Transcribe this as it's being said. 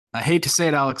I hate to say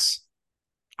it, Alex.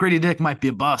 Grady Dick might be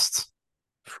a bust.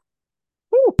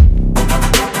 Woo.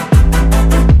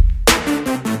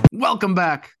 Welcome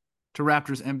back to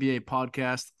Raptors NBA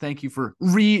podcast. Thank you for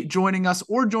rejoining us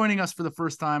or joining us for the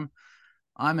first time.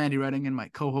 I'm Andy Redding and my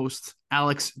co-host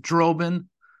Alex Drobin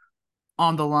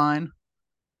on the line.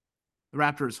 The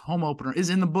Raptors home opener is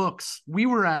in the books. We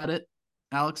were at it.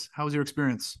 Alex, how was your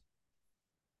experience?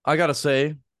 I gotta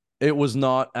say, it was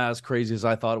not as crazy as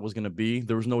I thought it was gonna be.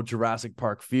 There was no Jurassic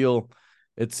Park feel.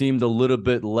 It seemed a little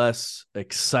bit less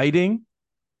exciting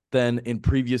than in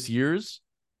previous years.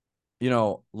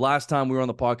 Last time we were on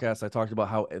the podcast, I talked about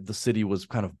how the city was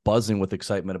kind of buzzing with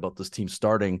excitement about this team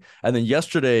starting. And then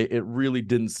yesterday, it really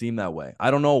didn't seem that way.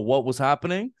 I don't know what was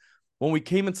happening. When we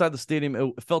came inside the stadium,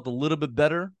 it felt a little bit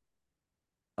better.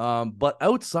 But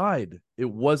outside, it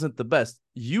wasn't the best.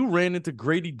 You ran into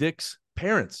Grady Dick's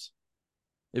parents,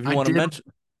 if you I want to did mention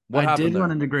what I happened did run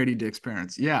there. into Grady Dick's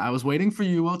parents. Yeah, I was waiting for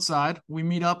you outside. We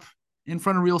meet up in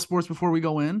front of Real Sports before we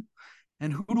go in.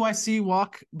 And who do I see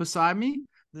walk beside me?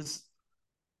 This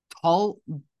tall,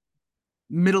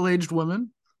 middle-aged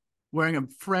woman wearing a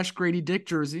fresh Grady Dick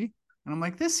jersey. And I'm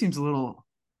like, this seems a little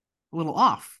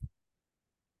off.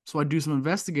 So I do some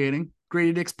investigating.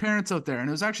 Grady Dick's parents out there, and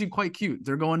it was actually quite cute.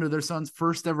 They're going to their son's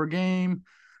first ever game.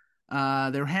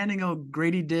 They're handing out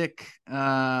Grady Dick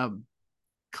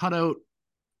cutout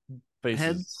Faces.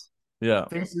 heads, Yeah.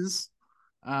 faces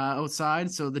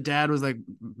outside. So the dad was like,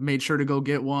 made sure to go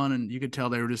get one, and you could tell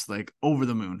they were just like over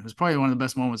the moon. It was probably one of the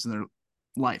best moments in their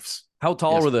lives. How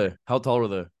tall Yes. were they? How tall were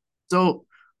they? So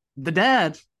the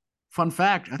dad, fun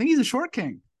fact, I think he's a short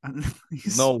king.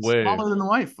 He's No way. smaller than the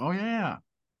wife. Oh yeah,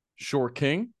 Short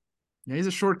King? yeah. He's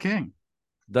a short king.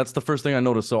 That's the first thing I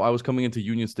noticed. So I was coming into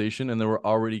Union Station and they were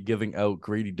already giving out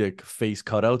Grady Dick face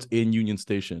cutouts in Union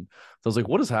Station. So I was like,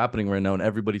 what is happening right now? And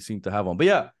everybody seemed to have one. But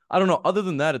yeah, I don't know. Other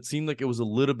than that, it seemed like it was a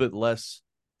little bit less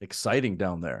exciting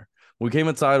down there. When we came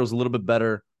inside, it was a little bit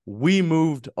better. We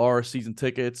moved our season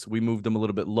tickets. We moved them a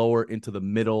little bit lower into the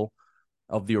middle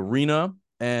of the arena.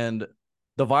 And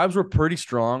the vibes were pretty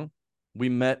strong. We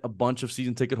met a bunch of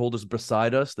season ticket holders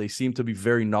beside us. They seemed to be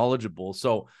very knowledgeable.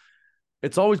 So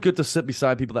it's always good to sit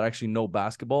beside people that actually know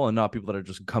basketball and not people that are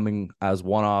just coming as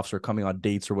one-offs or coming on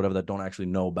dates or whatever that don't actually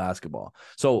know basketball.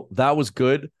 So that was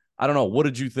good. I don't know. What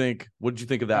did you think? What did you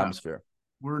think of the Yeah, atmosphere?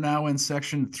 we're now in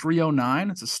section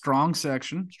 309. It's a strong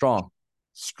section. Strong.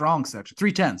 Strong section.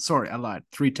 310. Sorry, I lied.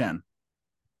 310.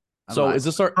 I So lied. is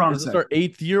this our Strong is this our section.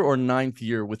 eighth year or ninth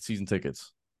year with season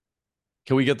tickets?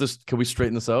 Can we get this? Can we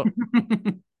straighten this out?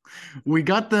 We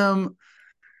got them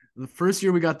the first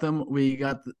year we got the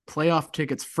playoff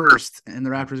tickets first, and the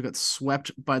Raptors got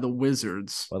swept by the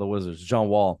Wizards. By the Wizards. John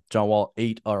Wall. John Wall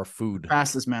ate our food.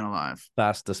 Fastest man alive.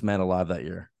 Fastest man alive that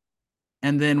year.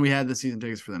 And then we had the season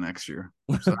tickets for the next year.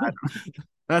 So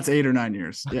that's 8 or 9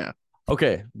 years. Yeah.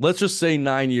 Okay, let's just say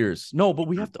 9 years. No, but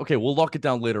we have to. Okay, we'll lock it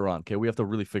down later on. Okay, we have to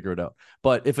really figure it out.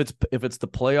 But if it's the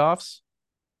playoffs,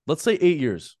 let's say 8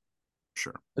 years.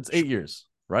 Sure. It's Sure. 8 years,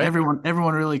 right?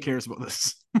 Everyone really cares about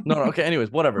this. No, no. Okay.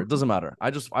 Anyways, whatever. It doesn't matter.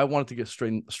 I wanted to get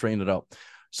straighten it out.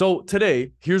 So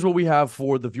today, here's what we have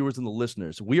for the viewers and the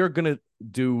listeners. We are gonna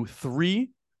do three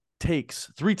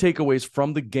takeaways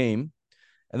from the game,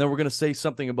 and then we're gonna say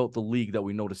something about the league that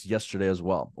we noticed yesterday as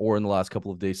well, or in the last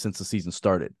couple of days since the season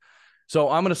started. So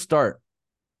I'm gonna start.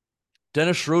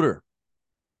 Dennis Schroeder,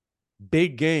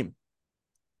 big game,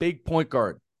 big point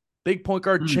guard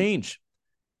Mm. change,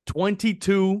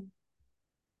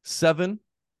 22-7,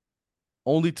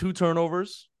 only 2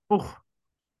 turnovers, Oh,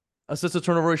 assist to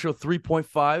turnover ratio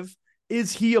 3.5.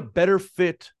 Is he a better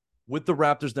fit with the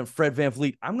Raptors than Fred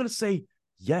VanVleet? I'm going to say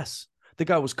yes. The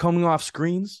guy was coming off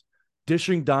screens,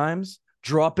 dishing dimes,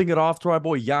 dropping it off to our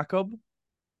boy Jakob,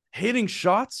 hitting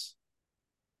shots.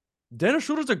 Dennis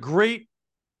Schroeder's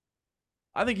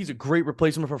I think he's a great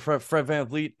replacement for Fred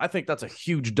VanVleet. I think that's a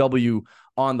huge W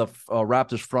on the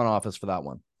Raptors front office for that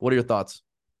one. What are your thoughts?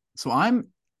 so I'm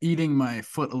eating my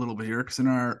foot a little bit here because in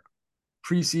our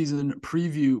preseason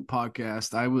preview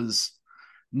podcast, I was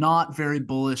not very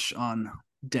bullish on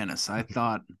Dennis. I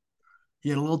thought he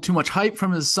had a little too much hype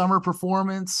from his summer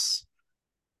performance.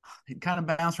 He kind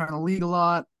of bounced around the league a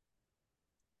lot.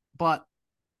 But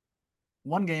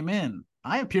one game in,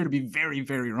 I appear to be very,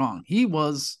 very wrong. He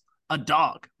was a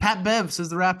dog. Pat Bev says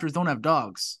the Raptors don't have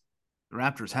dogs. The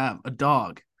Raptors have a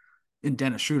dog in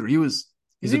Dennis Schroeder. He's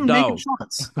He's a even making dog.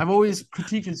 shots. I've always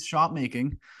critiqued his shot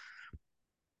making.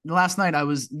 Last night I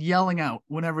was yelling out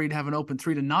whenever he'd have an open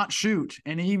three to not shoot,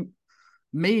 and he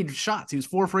made shots. He was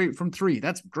 4 for 8 from three.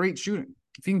 That's great shooting.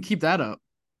 If he can keep that up,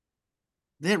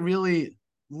 that really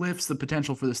lifts the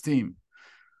potential for this team.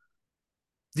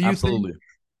 Do you think Absolutely.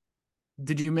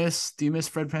 Do you miss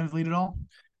Fred VanVleet at all?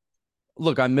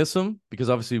 Look, I miss him because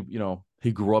obviously,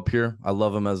 he grew up here. I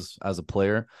love him as a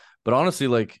player. But honestly,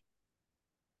 like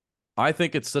I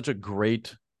think it's such a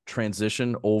great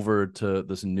transition over to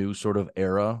this new sort of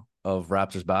era of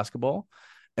Raptors basketball.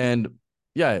 And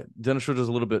yeah, Dennis Schroeder's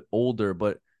a little bit older,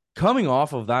 but coming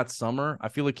off of that summer, I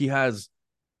feel like he has,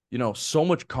 so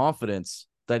much confidence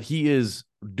that he is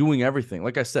doing everything.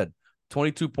 Like I said,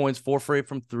 22 points, 4 for 8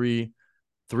 from three,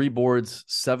 3 boards,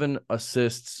 7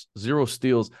 assists, 0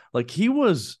 steals. Like he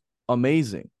was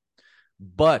amazing.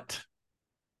 But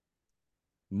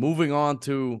moving on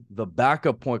to the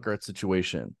backup point guard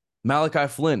situation, Malachi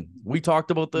Flynn. We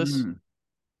talked about this. Mm.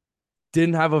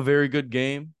 Didn't have a very good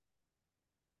game.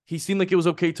 He seemed like it was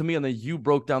okay to me, and then you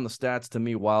broke down the stats to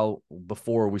me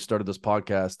before we started this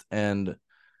podcast, and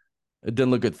it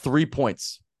didn't look good. 3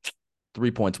 points.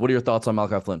 3 points. What are your thoughts on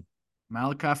Malachi Flynn?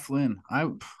 Malachi Flynn.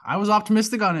 I was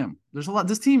optimistic on him. There's a lot.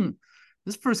 This team,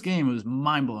 this first game was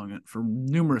mind blowing for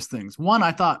numerous things. One,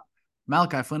 I thought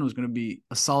Malachi Flynn was going to be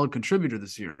a solid contributor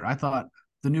this year. I thought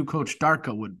the new coach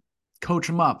Darko would coach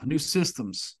him up, new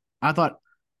systems. I thought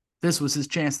this was his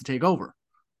chance to take over.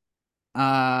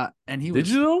 And he Did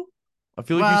was you though? I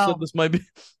feel like you said well, this might be.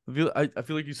 I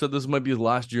feel like you said this might be his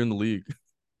last year in the league.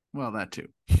 well that too.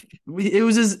 It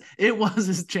was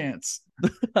his chance.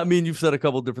 I mean, you've said a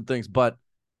couple different things, but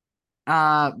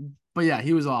Uh, but yeah,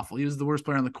 he was awful. He was the worst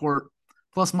player on the court.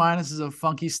 Plus minus is a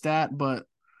funky stat, but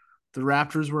the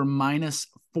Raptors were minus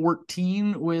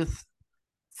 14 with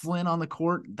Flynn on the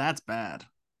court. That's bad.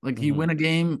 Like he mhm. win a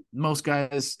game, most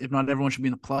guys, if not everyone, should be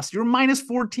in the plus. You're minus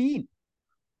 14.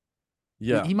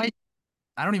 Yeah. He might.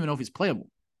 I don't even know if he's playable.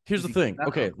 Here's If the he keeps thing. that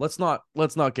Okay, up.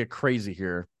 let's not get crazy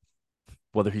here,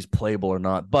 whether he's playable or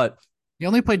not. But He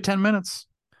only played 10 minutes.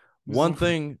 one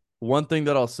thing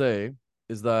that I'll say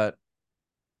is that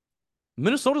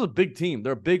Minnesota's a big team.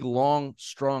 They're a big, long,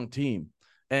 strong team.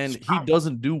 And he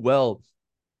doesn't do well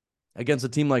against a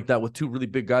team like that with two really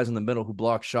big guys in the middle who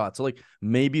block shots. So, like,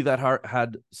 maybe that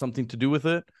had something to do with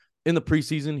it. In the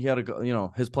preseason, he had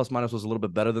his plus minus was a little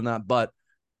bit better than that. But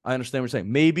I understand what you're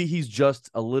saying. Maybe he's just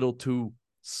a little too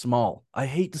small. I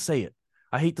hate to say it.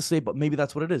 But maybe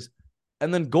that's what it is.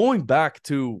 And then going back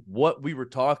to what we were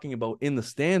talking about in the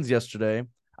stands yesterday,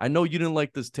 I know you didn't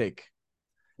like this take.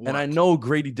 And I What? know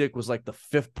Grady Dick was like the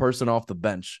fifth person off the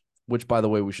bench, which, by the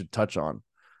way, we should touch on.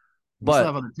 We still But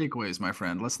have other takeaways, my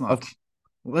friend. Let's of, not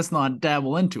let's not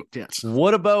dabble into it yet.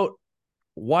 what about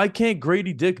why can't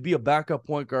Grady Dick be a backup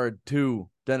point guard to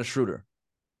Dennis Schroeder?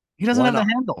 He doesn't Why have the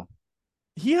not? handle.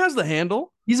 He has the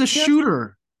handle. He's a He has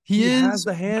shooter. He he has is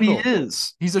the what he handle.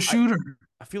 is. He's a I, shooter.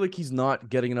 I feel like he's not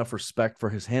getting enough respect for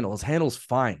his handle. His handle's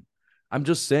fine. I'm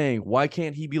just saying, why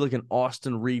can't he be like an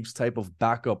Austin Reeves type of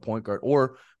backup point guard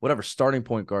or whatever, starting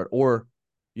point guard, or,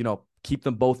 keep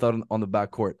them both out on the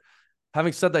backcourt?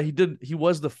 Having said that, he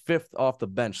was the fifth off the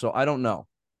bench. So I don't know.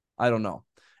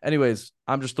 Anyways,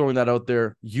 I'm just throwing that out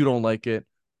there. You don't like it.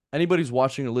 Anybody's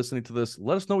watching or listening to this,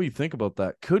 let us know what you think about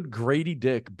that. Could Grady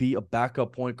Dick be a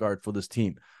backup point guard for this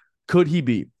team? Could he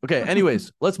be? Okay,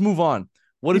 anyways, let's move on.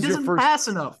 What He is your doesn't first pass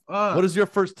enough. what is your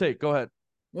first take? Go ahead.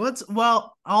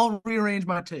 I'll rearrange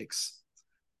my takes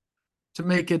to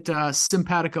make it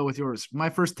simpatico with yours. My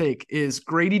first take is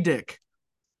Grady Dick.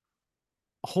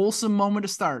 Wholesome moment to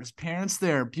start. His parents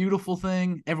there, beautiful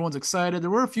thing. Everyone's excited. There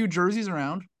were a few jerseys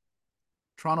around.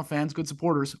 Toronto fans, good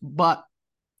supporters, but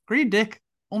Grady Dick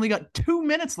only got 2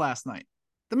 minutes last night.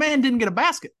 The man didn't get a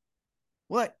basket.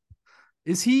 What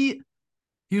is he?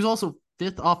 He was also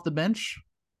fifth off the bench.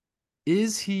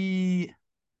 Is he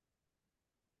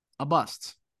a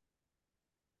bust?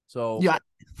 So Yeah.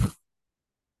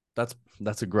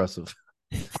 that's aggressive.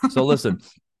 So listen,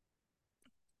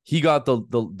 he got the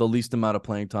least amount of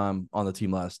playing time on the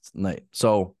team last night.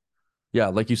 So yeah,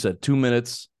 like you said, 2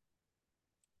 minutes.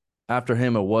 After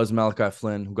him, it was Malachi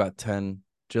Flynn who got 10,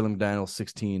 Jalen McDaniels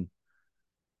 16.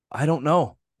 I don't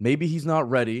know. Maybe he's not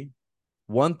ready.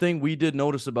 One thing we did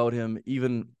notice about him,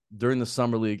 even during the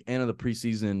summer league and in the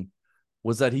preseason,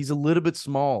 was that he's a little bit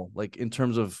small, like in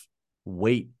terms of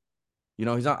weight.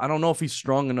 He's not. I don't know if he's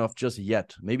strong enough just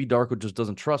yet. Maybe Darko just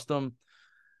doesn't trust him.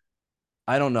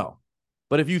 I don't know.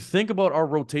 But if you think about our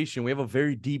rotation, we have a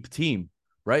very deep team,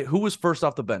 right? Who was first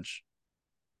off the bench?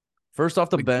 First off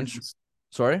the bench. McDaniels.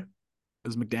 Sorry? It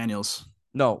was McDaniels.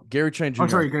 No, Gary Trent Oh, Jr., I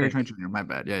sorry, Gary think. Trent Jr. My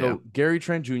bad. Yeah, yeah. So Gary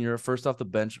Trent Jr., first off the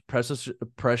bench.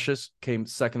 Precious came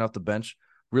second off the bench.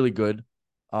 Really good.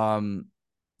 Jalen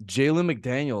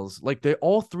McDaniels, like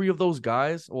all three of those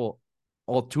guys, well,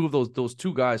 all two of those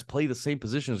two guys play the same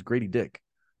position as Grady Dick,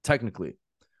 technically.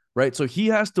 Right. So he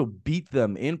has to beat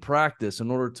them in practice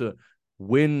in order to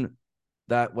win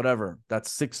that whatever, that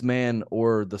sixth man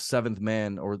or the seventh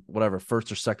man or whatever,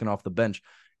 first or second off the bench.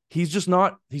 He's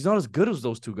not as good as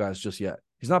those two guys just yet.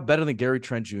 He's not better than Gary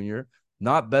Trent Jr.,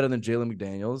 not better than Jalen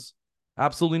McDaniels.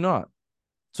 Absolutely not.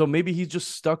 So maybe he's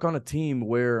just stuck on a team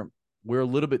where we're a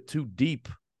little bit too deep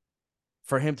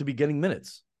for him to be getting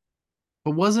minutes.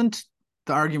 But wasn't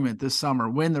the argument this summer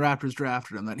when the Raptors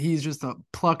drafted him that he's just a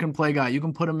plug and play guy? You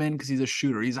can put him in because he's a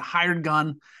shooter. He's a hired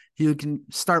gun. He can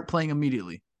start playing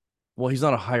immediately. Well, he's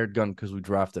not a hired gun because we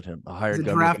drafted him. A hired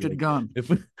gun. Drafted gun. If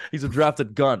he's a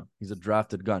drafted gun, he's a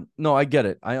drafted gun. No, I get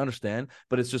it. I understand.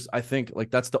 But it's just, I think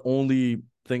like that's the only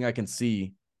thing I can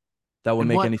see that would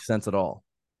make any sense at all.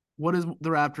 What is the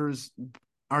Raptors'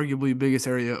 arguably biggest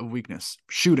area of weakness?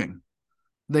 Shooting.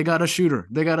 They got a shooter.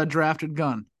 They got a drafted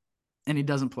gun. And he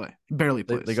doesn't play. He barely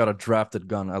plays. They got a drafted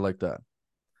gun. I like that.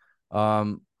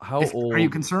 Old are you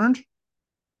concerned?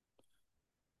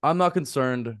 I'm not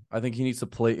concerned. I think he needs to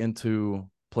play into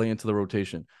the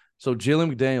rotation. So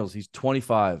Jalen McDaniels, he's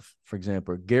 25, for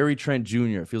example. Gary Trent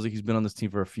Jr. feels like he's been on this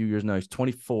team for a few years now. He's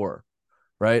 24,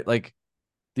 right? Like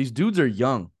these dudes are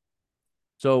young.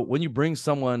 So when you bring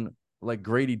someone like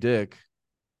Grady Dick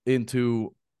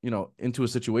into a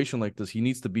situation like this, he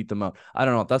needs to beat them out. I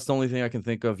don't know. That's the only thing I can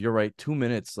think of. You're right. 2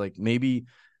 minutes. Like maybe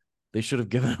they should have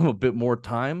given him a bit more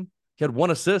time. He had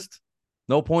 1 assist,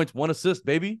 no points, 1 assist,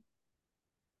 baby.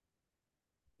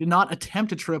 Did not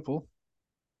attempt a triple.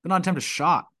 Did not attempt a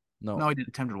shot. No, he did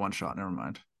attempt 1 shot. Never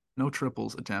mind. No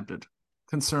triples attempted.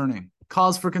 Concerning.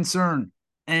 Cause for concern.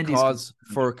 And cause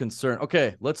for concern.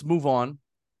 Okay, let's move on.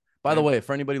 By the way,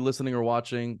 for anybody listening or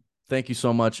watching, thank you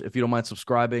so much. If you don't mind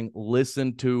subscribing,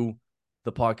 listen to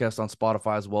the podcast on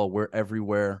Spotify as well. We're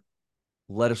everywhere.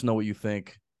 Let us know what you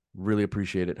think. Really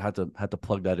appreciate it. Had to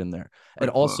plug that in there.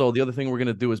 And also, the other thing we're going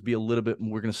to do is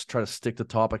we're going to try to stick to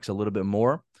topics a little bit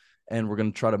more. And we're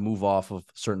going to try to move off of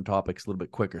certain topics a little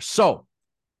bit quicker. So,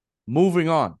 moving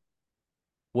on.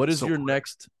 What is your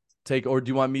next take? Or do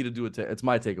you want me to do it? It's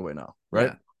my takeaway now,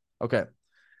 right? Yeah. Okay.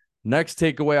 Next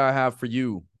takeaway I have for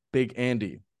you, Big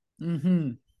Andy,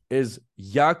 is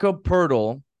Jakob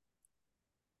Poeltl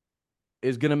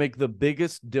is going to make the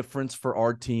biggest difference for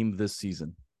our team this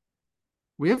season.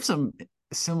 We have some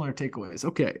similar takeaways.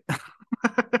 Okay.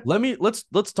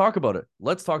 Let's talk about it.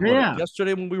 Let's talk about it.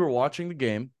 Yesterday when we were watching the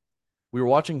game, we were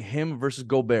watching him versus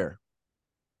Gobert.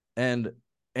 And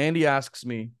Andy asks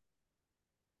me,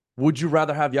 would you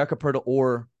rather have Jakob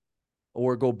Poeltl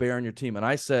or Gobert on your team? And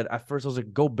I said, at first I was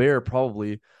like, Gobert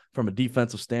probably from a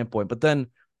defensive standpoint. But then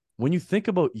when you think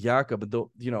about Jakob,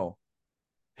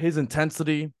 his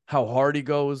intensity, how hard he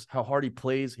goes, how hard he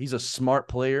plays, he's a smart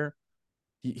player.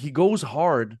 He goes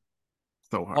hard.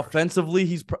 So hard. Offensively,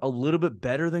 he's a little bit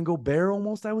better than Gobert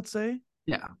almost, I would say.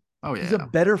 Yeah. Oh, yeah. He's a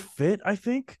better fit, I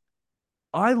think.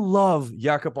 I love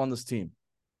Jakob on this team.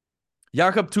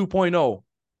 Jakob 2.0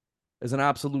 is an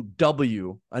absolute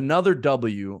W, another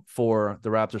W for the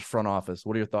Raptors front office.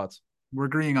 What are your thoughts? We're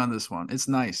agreeing on this one. It's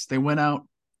nice. They went out,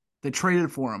 they traded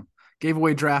for him, gave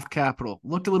away draft capital.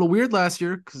 Looked a little weird last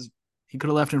year because he could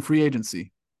have left in free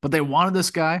agency, but they wanted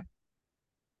this guy.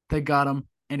 They got him,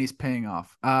 and he's paying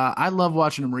off. I love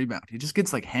watching him rebound. He just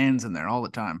gets like hands in there all the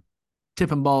time,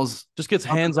 tipping balls. Just gets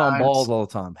hands on balls all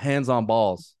the time. Hands on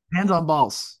balls. Hands on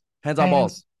balls. Hands on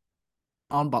balls.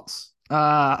 On balls.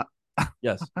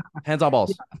 Yes. Hands on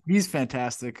balls. Yeah, he's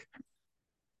fantastic.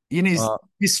 And he's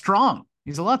strong.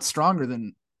 He's a lot stronger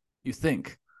than you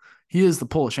think. He is the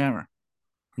Polish hammer.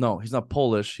 No, he's not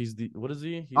Polish. He's what is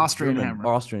he? He's Austrian hammer.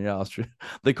 Austrian, yeah, Austrian.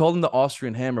 They called him the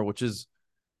Austrian hammer, which is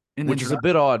a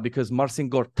bit odd because Marcin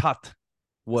Gortat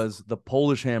was the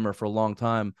Polish hammer for a long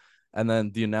time. And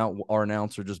then our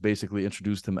announcer just basically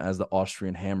introduced him as the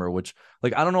Austrian hammer, which,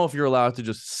 like, I don't know if you're allowed to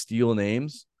just steal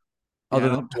names other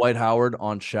than Dwight Howard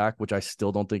on Shaq, which I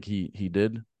still don't think he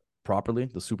did properly,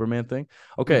 the Superman thing.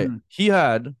 Okay, He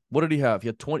had, what did he have?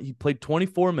 He played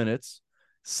 24 minutes,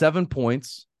 7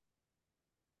 points,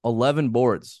 11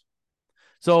 boards.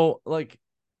 So, like,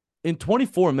 in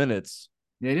 24 minutes.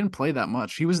 Yeah, he didn't play that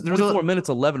much. He was 24 minutes,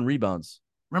 11 rebounds.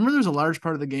 Remember, there's a large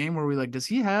part of the game where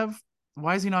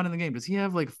why is he not in the game? Does he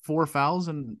have like 4 fouls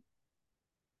and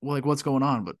what's going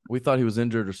on? But we thought he was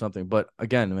injured or something. But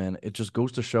again, man, it just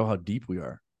goes to show how deep we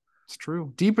are. It's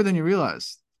true. Deeper than you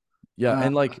realize. Yeah.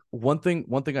 And like one thing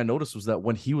I noticed was that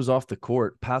when he was off the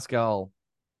court,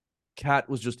 Cat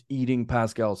was just eating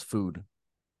Pascal's food.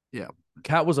 Yeah.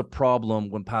 Cat was a problem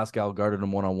when Pascal guarded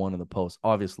him one-on-one in the post,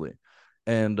 obviously.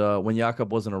 And when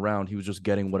Jakob wasn't around, he was just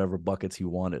getting whatever buckets he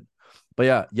wanted. But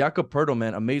yeah, Jakob Poeltl,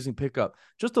 man, amazing pickup.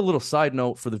 Just a little side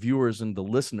note for the viewers and the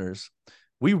listeners.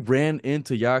 We ran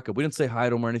into Jakob. We didn't say hi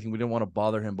to him or anything. We didn't want to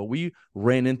bother him, but we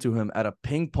ran into him at a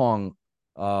ping pong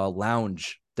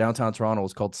lounge downtown Toronto. It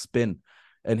was called Spin,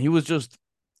 and he was just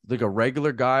like a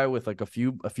regular guy with like a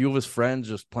few of his friends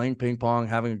just playing ping pong,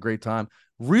 having a great time.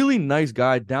 Really nice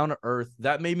guy, down to earth.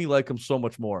 That made me like him so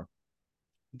much more.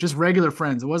 Just regular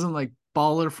friends. It wasn't like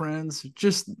baller friends.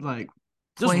 Just like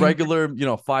Just plain. regular,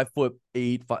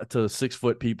 5'8" 5 to 6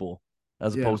 foot people,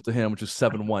 as Yeah. opposed to him, which is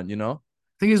 7'1". I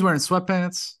think he was wearing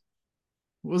sweatpants.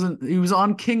 Wasn't he was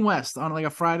on King West on like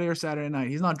a Friday or Saturday night.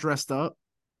 He's not dressed up.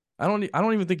 I don't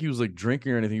even think he was like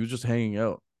drinking or anything. He was just hanging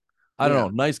out. I don't Yeah. know.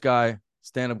 Nice guy,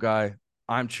 stand up guy.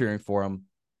 I'm cheering for him.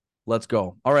 Let's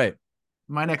go. All right,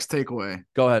 My next takeaway,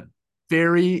 go ahead.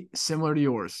 very similar to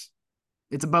yours.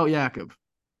 It's about Jakob,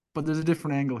 but there's a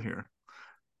different angle here.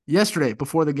 Yesterday,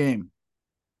 before the game,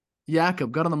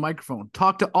 Jakob got on the microphone,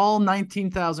 talked to all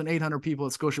 19,800 people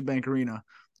at Scotiabank Arena,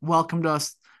 welcomed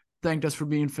us, thanked us for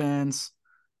being fans,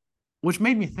 which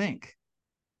made me think.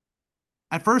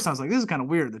 At first, I was like, this is kind of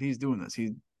weird that he's doing this.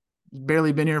 He's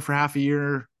barely been here for half a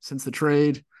year since the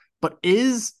trade, but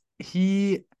is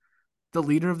he the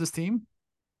leader of this team?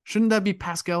 Shouldn't that be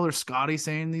Pascal or Scotty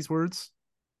saying these words?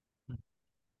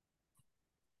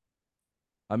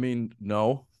 I mean,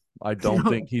 no, I You don't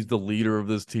think he's the leader of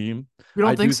this team. I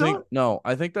don't think do think so? no,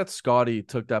 I think that Scotty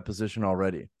took that position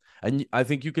already. And I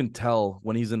think you can tell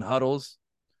when he's in huddles,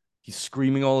 he's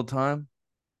screaming all the time.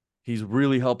 He's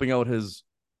really helping out his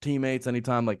teammates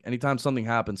anytime something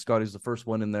happens, Scotty's the first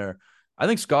one in there. I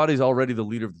think Scotty's already the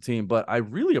leader of the team, but I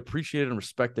really appreciate and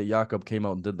respect that Jakob came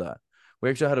out and did that. We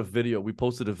actually had a video. We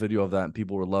posted a video of that and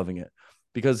people were loving it.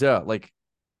 Because yeah, like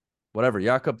whatever,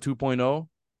 Jakob 2.0,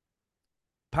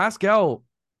 Pascal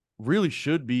really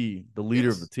should be the leader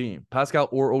of the Yes. team. Pascal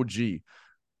or OG,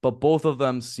 but both of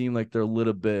them seem like they're a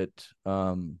little bit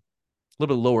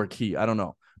lower key. I don't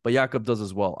know, but Jakob does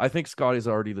as well. I think Scotty's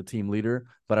already the team leader,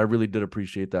 but I really did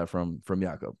appreciate that from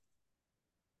Jakob.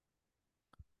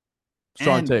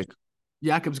 Strong And take.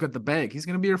 Jakob's got the bag. He's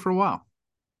going to be here for a while.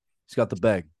 He's got the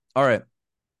bag. All right,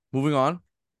 moving on.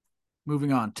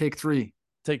 Moving on. Take three.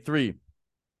 Take three.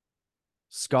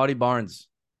 Scotty Barnes.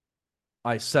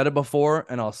 I said it before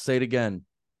and I'll say it again.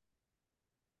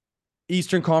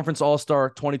 Eastern Conference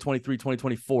All-Star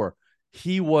 2023-2024.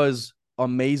 He was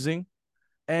amazing.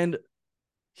 And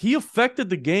he affected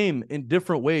the game in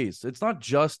different ways. It's not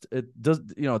just it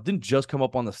didn't just come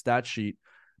up on the stat sheet,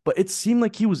 but it seemed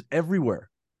like he was everywhere.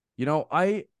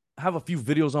 I have a few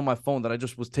videos on my phone that I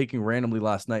just was taking randomly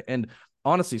last night, and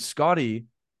honestly, Scotty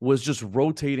was just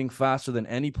rotating faster than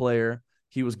any player.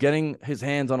 He was getting his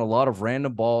hands on a lot of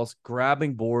random balls,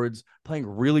 grabbing boards, playing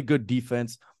really good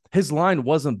defense. His line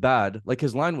wasn't bad. Like,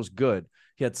 his line was good.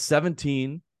 He had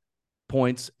 17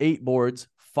 points, 8 boards,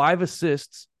 5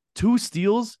 assists, 2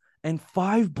 steals, and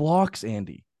 5 blocks,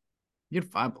 Andy. You had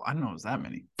five. I don't know. It was that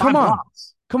many. Come Five on.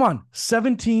 blocks. Come on.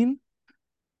 17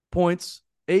 points,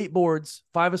 8 boards,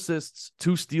 5 assists,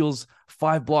 2 steals,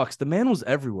 5 blocks. The man was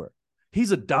everywhere.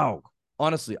 He's a dog.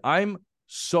 Honestly, I'm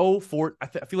so I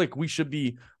feel like we should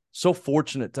be so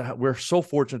fortunate we're so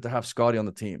fortunate to have Scotty on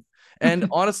the team. And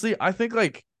honestly, I think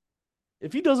like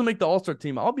if he doesn't make the All-Star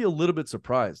team, I'll be a little bit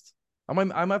surprised. I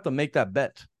might have to make that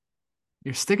bet.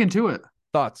 You're sticking to it.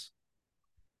 Thoughts?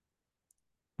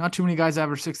 Not too many guys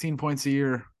average 16 points a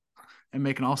year and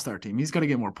make an all-star team. He's got to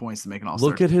get more points to make an all-star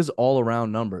Look at team. his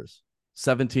all-around numbers.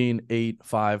 17, 8,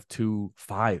 5, 2,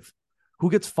 5.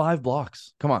 Who gets 5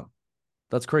 blocks? Come on.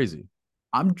 That's crazy.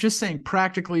 I'm just saying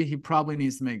practically he probably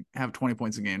needs to have 20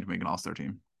 points a game to make an all-star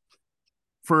team.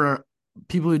 For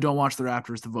people who don't watch the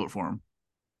Raptors to vote for him.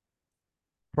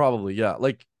 Probably, yeah.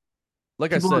 Like I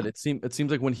People said, it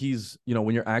seems like when he's,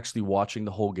 when you're actually watching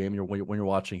the whole game, when you're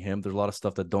watching him, there's a lot of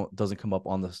stuff that doesn't come up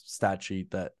on the stat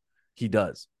sheet that he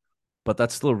does. But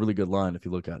that's still a really good line if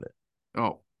you look at it.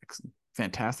 Oh,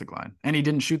 fantastic line. And he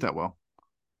didn't shoot that well.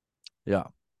 Yeah.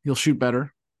 He'll shoot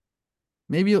better.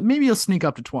 Maybe he'll sneak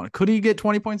up to 20. Could he get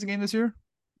 20 points a game this year?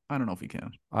 I don't know if he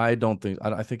can. I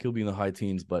think he'll be in the high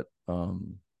teens, but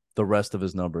the rest of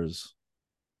his numbers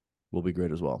will be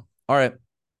great as well. All right.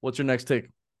 What's your next take?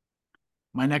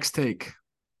 My next take.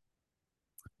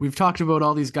 We've talked about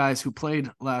all these guys who played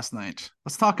last night.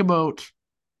 Let's talk about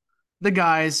the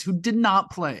guys who did not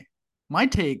play. My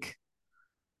take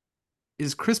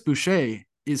is Chris Boucher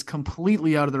is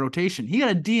completely out of the rotation. He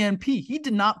got a DNP. He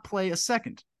did not play a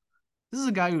second. This is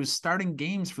a guy who was starting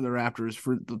games for the Raptors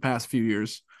for the past few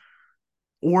years,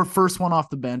 or first one off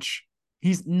the bench.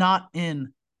 He's not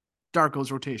in Darko's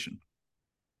rotation.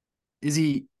 Is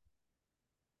he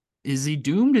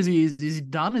doomed? Is he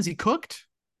done? Is he cooked?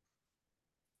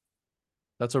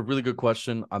 That's a really good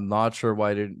question. I'm not sure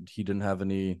why he didn't have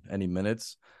any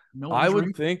minutes. No I injury.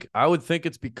 would think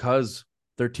it's because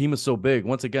their team is so big.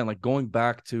 Once again, like going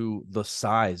back to the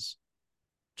size,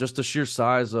 just the sheer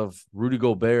size of Rudy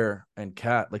Gobert and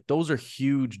Cat, like those are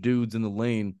huge dudes in the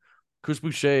lane. Chris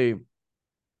Boucher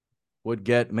would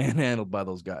get manhandled by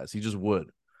those guys. He just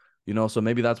would, so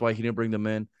maybe that's why he didn't bring them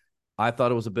in. I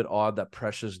thought it was a bit odd that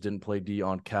Precious didn't play D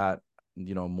on Cat,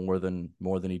 more than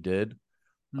he did.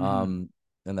 Mm-hmm.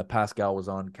 And that Pascal was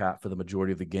on Cat for the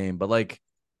majority of the game. But like,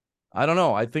 I don't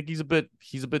know. I think he's a bit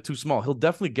too small. He'll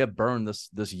definitely get burned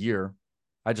this year.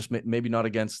 I just maybe not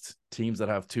against teams that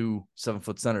have 2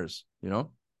 7-foot centers,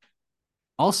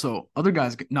 Also, other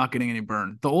guys not getting any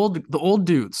burn. The old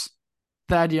dudes,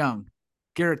 Thad Young,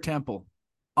 Garrett Temple,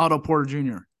 Otto Porter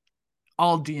Jr.,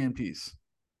 all DNPs.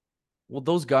 Well,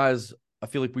 those guys, I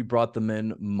feel like we brought them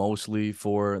in mostly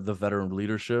for the veteran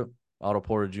leadership. Otto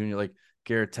Porter Jr., like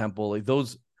Garrett Temple, like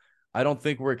those. I don't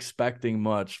think we're expecting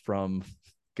much from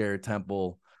Garrett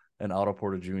Temple and Otto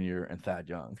Porter Jr. and Thad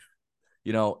Young.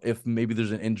 If maybe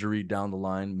there's an injury down the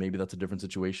line, maybe that's a different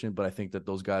situation. But I think that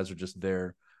those guys are just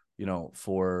there, just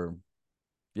for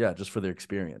their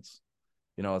experience.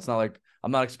 It's not like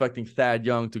I'm not expecting Thad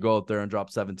Young to go out there and drop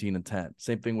 17 and 10.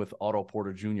 Same thing with Otto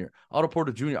Porter Jr. Otto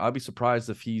Porter Jr., I'd be surprised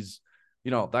if he's,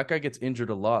 that guy gets injured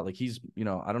a lot. Like he's,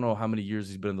 I don't know how many years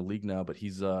he's been in the league now, but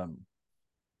he's, I'm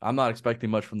not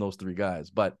expecting much from those 3 guys.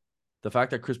 But the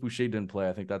fact that Chris Boucher didn't play,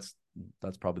 I think that's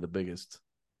probably the biggest.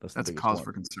 That's the a biggest cause one.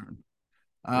 for concern.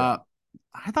 Yeah.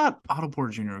 I thought Otto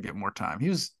Porter Jr. would get more time. He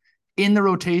was in the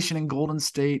rotation in Golden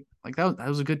State. Like that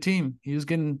was a good team. He was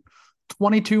getting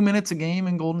 22 minutes a game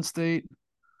in Golden State.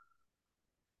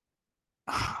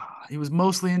 He was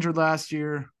mostly injured last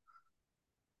year.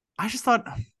 I thought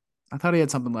he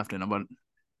had something left in him, but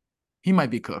he might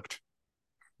be cooked.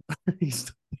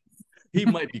 He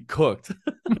might be cooked.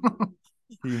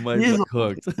 He might be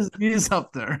cooked. He is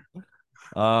up there.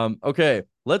 Okay,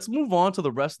 let's move on to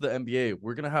the rest of the NBA.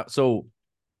 We're gonna have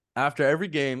after every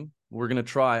game, we're gonna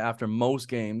try after most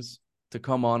games to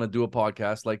come on and do a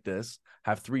podcast like this,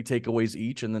 have 3 takeaways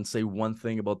each, and then say one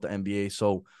thing about the NBA.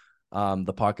 So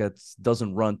the podcast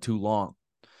doesn't run too long.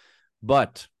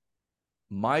 But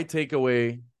my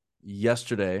takeaway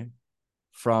yesterday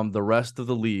from the rest of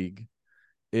the league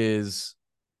is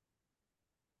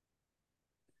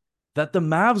that the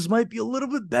Mavs might be a little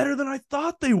bit better than I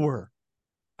thought they were.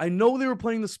 I know they were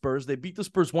playing the Spurs. They beat the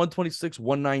Spurs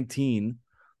 126-119.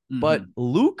 But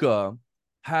Luka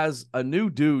has a new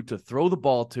dude to throw the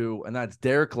ball to, and that's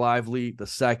Derek Lively the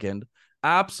second,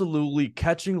 absolutely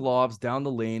catching lobs down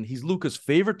the lane. He's Luka's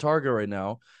favorite target right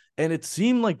now, and it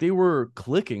seemed like they were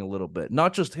clicking a little bit.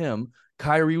 Not just him.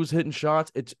 Kyrie was hitting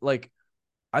shots. It's like,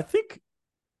 I think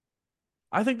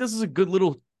this is a good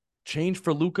little change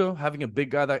for Luka, having a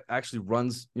big guy that actually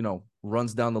runs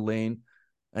down the lane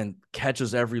and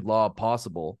catches every lob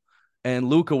possible. And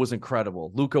Luka was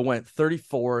incredible. Luka went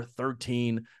 34,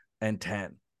 13, and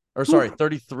 10. Or sorry,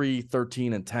 33,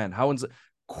 13, and 10.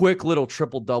 Quick little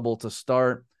triple-double to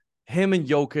start. Him and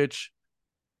Jokic,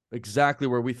 exactly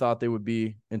where we thought they would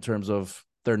be in terms of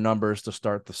their numbers to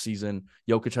start the season.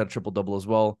 Jokic had a triple-double as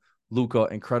well. Luka,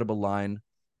 incredible line.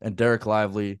 And Derek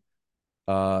Lively,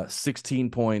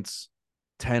 16 points,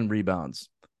 10 rebounds.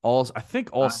 I think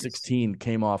all nice. 16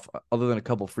 came off, other than a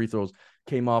couple free throws,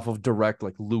 came off of direct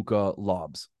like Luka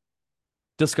lobs.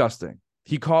 Disgusting.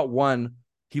 He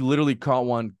literally caught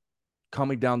one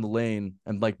coming down the lane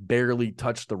and like barely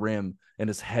touched the rim, and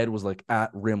his head was like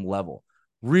at rim level.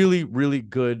 Really, really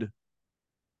good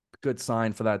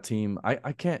sign for that team.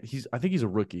 I think he's a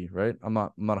rookie, right? I'm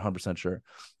not 100% sure.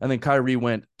 And then Kyrie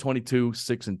went 22,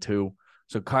 6, and 2.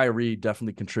 So Kyrie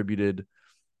definitely contributed.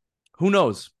 Who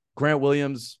knows? Grant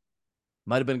Williams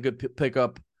might have been a good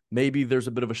pickup. Maybe there's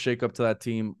a bit of a shakeup to that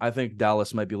team. I think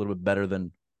Dallas might be a little bit better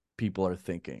than people are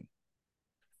thinking.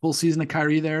 Full season of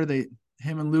Kyrie there. Him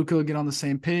and Luka get on the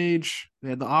same page. They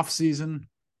had the off season.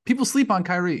 People sleep on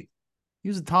Kyrie.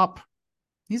 He's a top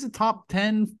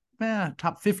 10,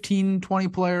 top 15, 20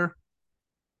 player.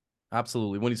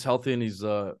 Absolutely. When he's healthy and he's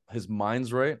his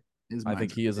mind's right, I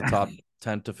think he is a top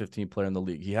 10 to 15 player in the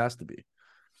league. He has to be.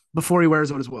 Before he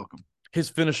wears out his welcome. His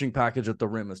finishing package at the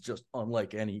rim is just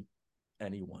unlike anyone,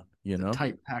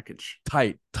 Tight package.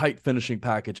 Tight finishing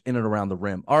package in and around the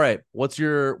rim. All right. What's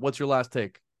your last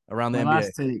take around the NBA?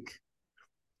 Last take.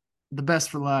 The best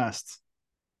for last.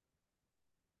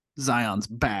 Zion's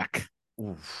back.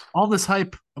 Oof. All this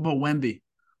hype about Wemby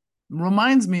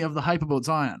reminds me of the hype about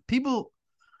Zion.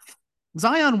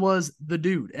 Zion was the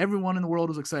dude. Everyone in the world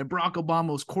was excited. Barack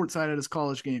Obama was courtside at his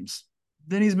college games.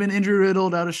 Then he's been injury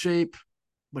riddled, out of shape.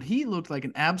 But he looked like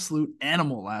an absolute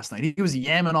animal last night. He was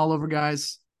yamming all over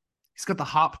guys. He's got the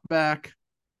hop back.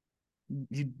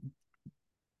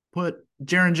 Put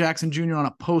Jaren Jackson Jr. on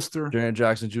a poster. Jaren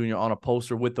Jackson Jr. on a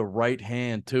poster with the right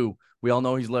hand, too. We all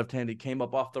know he's left-handed. He came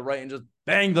up off the right and just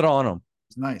banged it on him.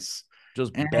 It's nice.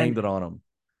 Just banged And it on him.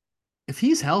 if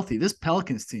he's healthy, this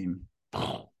Pelicans team,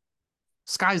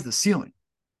 sky's the ceiling.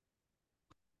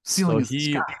 So Ceiling is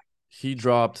the sky. he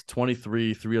dropped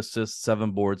 23, 3 assists,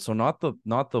 7 boards. So not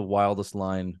the wildest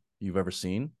line you've ever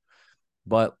seen.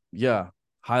 But yeah,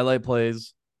 highlight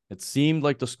plays. It seemed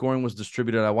like the scoring was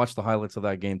distributed. I watched the highlights of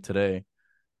that game today.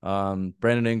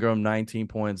 Brandon Ingram, 19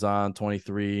 points on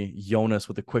 23. Jonas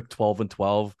with a quick 12 and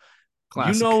 12.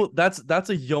 Classic. You know, that's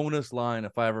a Jonas line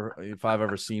if I've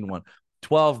ever seen one.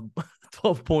 12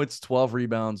 points, 12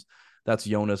 rebounds. That's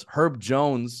Jonas. Herb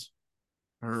Jones,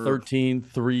 13,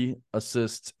 3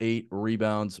 assists, 8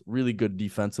 rebounds. Really good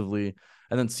defensively.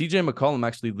 And then CJ McCollum,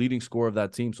 actually leading scorer of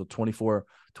that team. So 24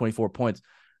 points.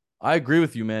 I agree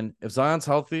with you, man. If Zion's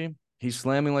healthy, he's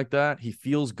slamming like that, he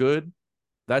feels good,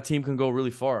 that team can go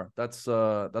really far. That's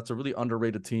a really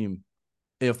underrated team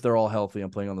if they're all healthy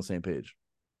and playing on the same page.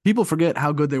 People forget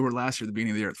how good they were last year at the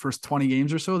beginning of the year. The first 20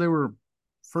 games or so, they were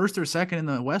first or second in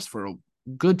the West for a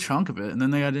good chunk of it, and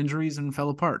then they had injuries and fell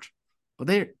apart. But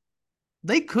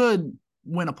they could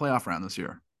win a playoff round this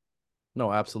year.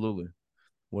 No, absolutely.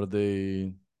 What did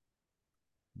they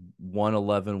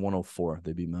 111, 104?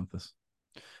 They beat Memphis.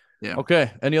 Yeah. Okay.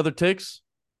 Any other takes?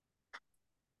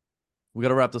 We got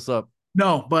to wrap this up.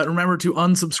 No, but remember to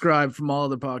unsubscribe from all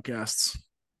other podcasts.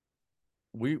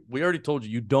 We already told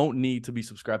you don't need to be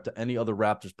subscribed to any other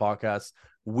Raptors podcasts.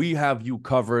 We have you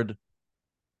covered.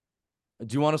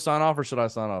 Do you want to sign off or should I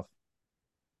sign off?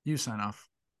 You sign off.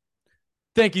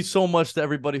 Thank you so much to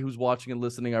everybody who's watching and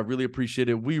listening. I really appreciate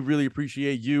it. We really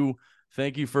appreciate you.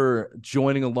 Thank you for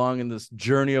joining along in this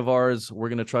journey of ours. We're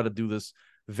going to try to do this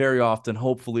very often,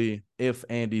 hopefully, if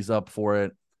Andy's up for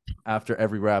it after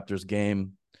every Raptors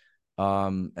game.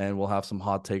 And we'll have some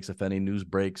hot takes if any news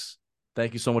breaks.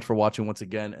 Thank you so much for watching once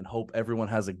again, and hope everyone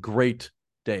has a great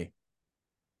day.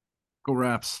 Go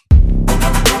Raps.